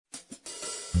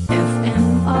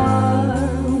FMR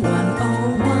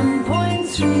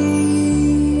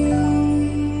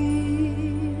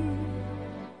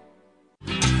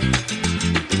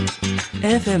 101.3.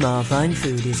 FMR Fine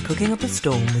Food is cooking up a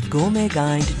storm with Gourmet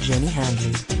Guide Jenny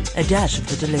Handley. A dash of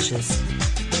the delicious.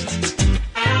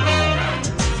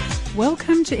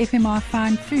 Welcome to FMR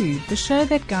Fine Food, the show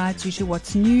that guides you to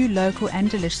what's new, local and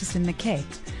delicious in the Cape.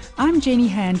 I'm Jenny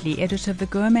Handley, editor of the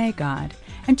Gourmet Guide,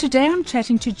 and today I'm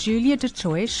chatting to Julia du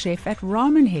Toit, chef at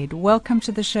Ramenhead. Welcome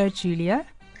to the show, Julia.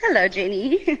 Hello,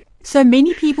 Jenny. So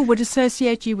many people would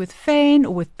associate you with Fane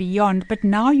or with Beyond, but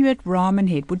now you're at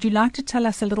Ramenhead. Would you like to tell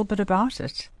us a little bit about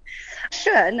it?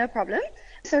 Sure, no problem.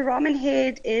 So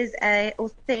Ramenhead is an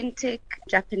authentic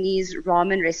Japanese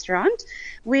ramen restaurant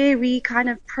where we kind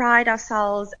of pride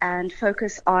ourselves and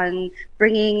focus on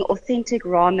bringing authentic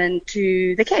ramen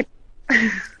to the Cape.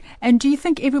 And do you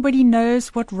think everybody knows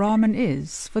what ramen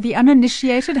is? For the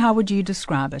uninitiated, how would you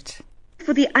describe it?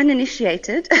 For the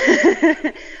uninitiated,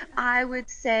 I would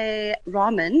say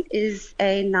ramen is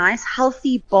a nice,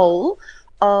 healthy bowl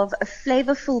of a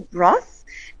flavorful broth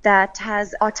that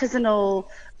has artisanal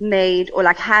made or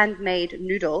like handmade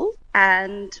noodle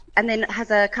and then it has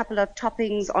a couple of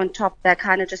toppings on top that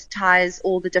kind of just ties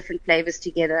all the different flavors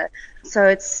together. So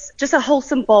it's just a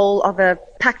wholesome bowl of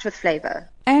packed with flavor.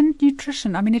 And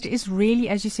nutrition. I mean, it is really,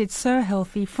 as you said, so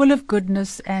healthy, full of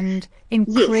goodness and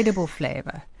incredible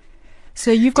flavor.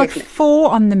 So you've got Definitely.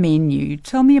 4 on the menu.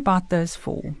 Tell me about those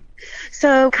 4.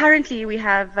 So currently we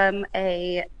have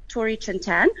a tori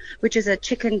chintan, which is a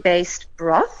chicken-based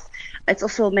broth. It's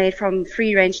also made from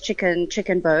free-range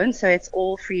chicken bone, so it's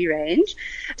all free-range.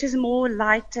 It is more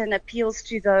light and appeals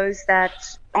to those that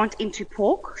aren't into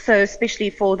pork, so especially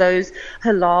for those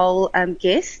halal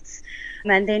guests.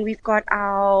 And then we've got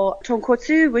our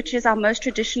tonkotsu, which is our most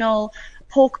traditional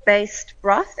pork-based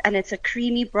broth, and it's a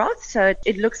creamy broth, so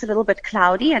it looks a little bit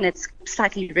cloudy and it's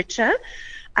slightly richer.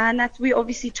 And we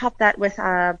obviously top that with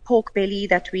a pork belly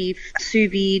that we've sous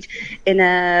vide in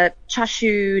a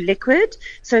chashu liquid.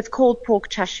 So it's called pork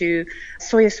chashu,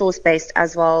 soya sauce based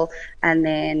as well. And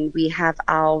then we have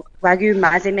our wagyu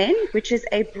mazemen, which is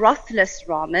a brothless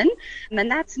ramen. And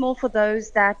that's more for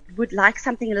those that would like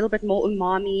something a little bit more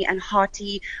umami and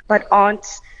hearty, but aren't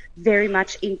very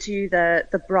much into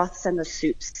the broths and the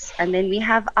soups. And then we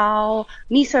have our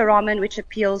miso ramen, which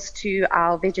appeals to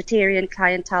our vegetarian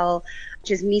clientele,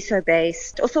 which is miso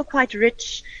based, also quite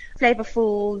rich,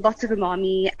 flavorful, lots of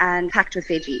umami and packed with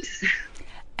veggies.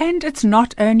 And it's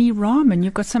not only ramen.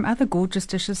 You've got some other gorgeous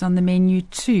dishes on the menu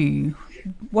too.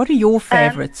 What are your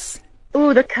favorites?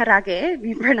 The karage,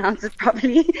 we pronounce it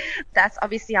properly. That's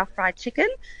obviously our fried chicken,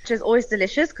 which is always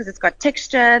delicious because it's got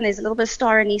texture and there's a little bit of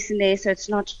star anise in there, so it's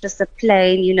not just a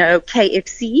plain,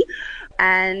 KFC.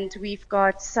 And we've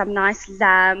got some nice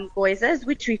lamb goizas,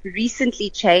 which we've recently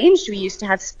changed. We used to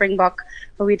have springbok,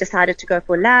 but we decided to go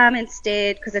for lamb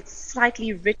instead because it's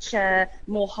slightly richer,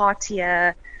 more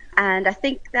heartier. And I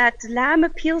think that lamb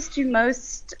appeals to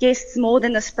most guests more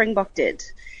than the springbok did.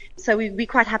 So we're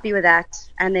quite happy with that.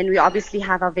 And then we obviously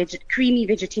have our creamy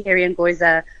vegetarian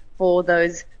goiza for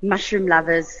those mushroom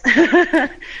lovers,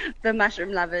 the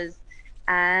mushroom lovers.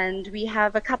 And we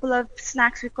have a couple of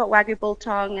snacks. We've got wagyu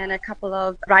biltong and a couple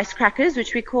of rice crackers,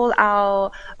 which we call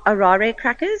our arare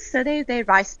crackers. So they're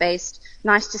rice-based,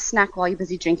 nice to snack while you're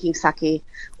busy drinking sake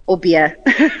or beer.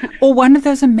 Or one of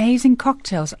those amazing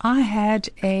cocktails. I had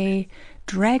a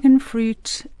dragon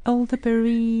fruit,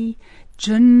 elderberry,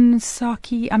 gin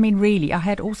sake. I mean, really, I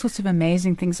had all sorts of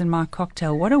amazing things in my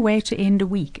cocktail. What a way to end a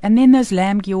week. And then those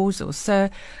lamb gyozas. So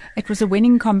it was a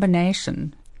winning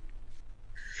combination.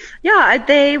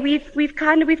 Yeah, we've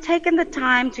taken the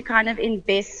time to kind of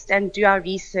invest and do our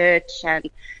research, and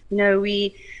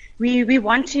we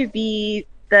want to be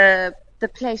the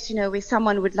place where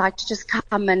someone would like to just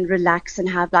come and relax and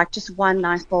have like just one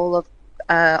nice bowl of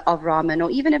ramen, or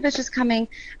even if it's just having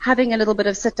a little bit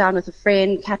of sit down with a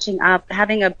friend, catching up,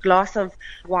 having a glass of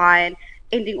wine,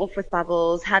 ending off with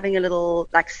bubbles, having a little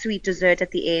like sweet dessert at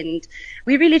the end.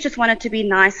 We really just want it to be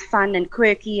nice, fun and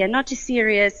quirky and not too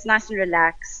serious, nice and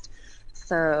relaxed.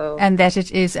 So, and that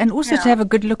it is. And also to have a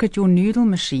good look at your noodle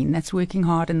machine that's working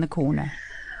hard in the corner.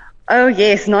 Oh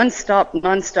yes, non-stop.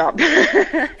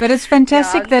 But it's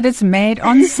fantastic that it's made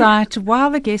on site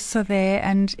while the guests are there,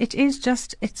 and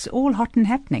it's all hot and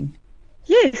happening.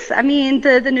 Yes, I mean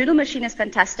the noodle machine is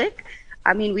fantastic.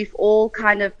 I mean, we've all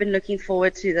kind of been looking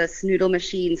forward to this noodle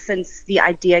machine since the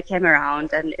idea came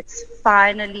around, and it's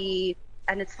finally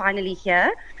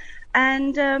here.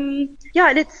 And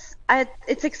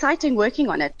it's exciting working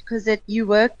on it because you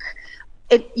work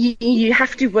you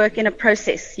have to work in a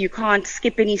process. You can't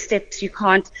skip any steps. You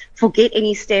can't forget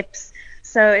any steps.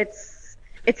 So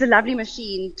it's a lovely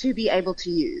machine to be able to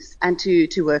use and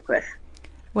to work with.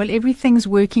 Well, everything's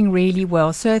working really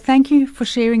well. So thank you for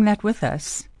sharing that with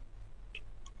us.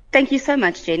 Thank you so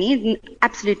much, Jenny. An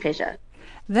absolute pleasure.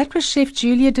 That was Chef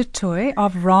Julia du Toit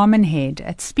of Ramenhead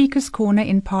at Speaker's Corner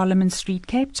in Parliament Street,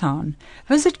 Cape Town.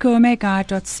 Visit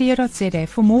gourmetguide.co.za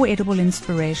for more edible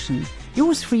inspiration.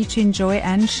 Yours free to enjoy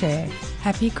and share.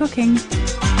 Happy cooking!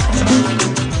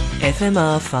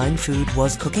 FMR Fine Food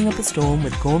was cooking up a storm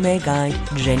with Gourmet Guide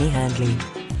Jenny Handley.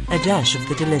 A dash of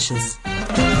the delicious.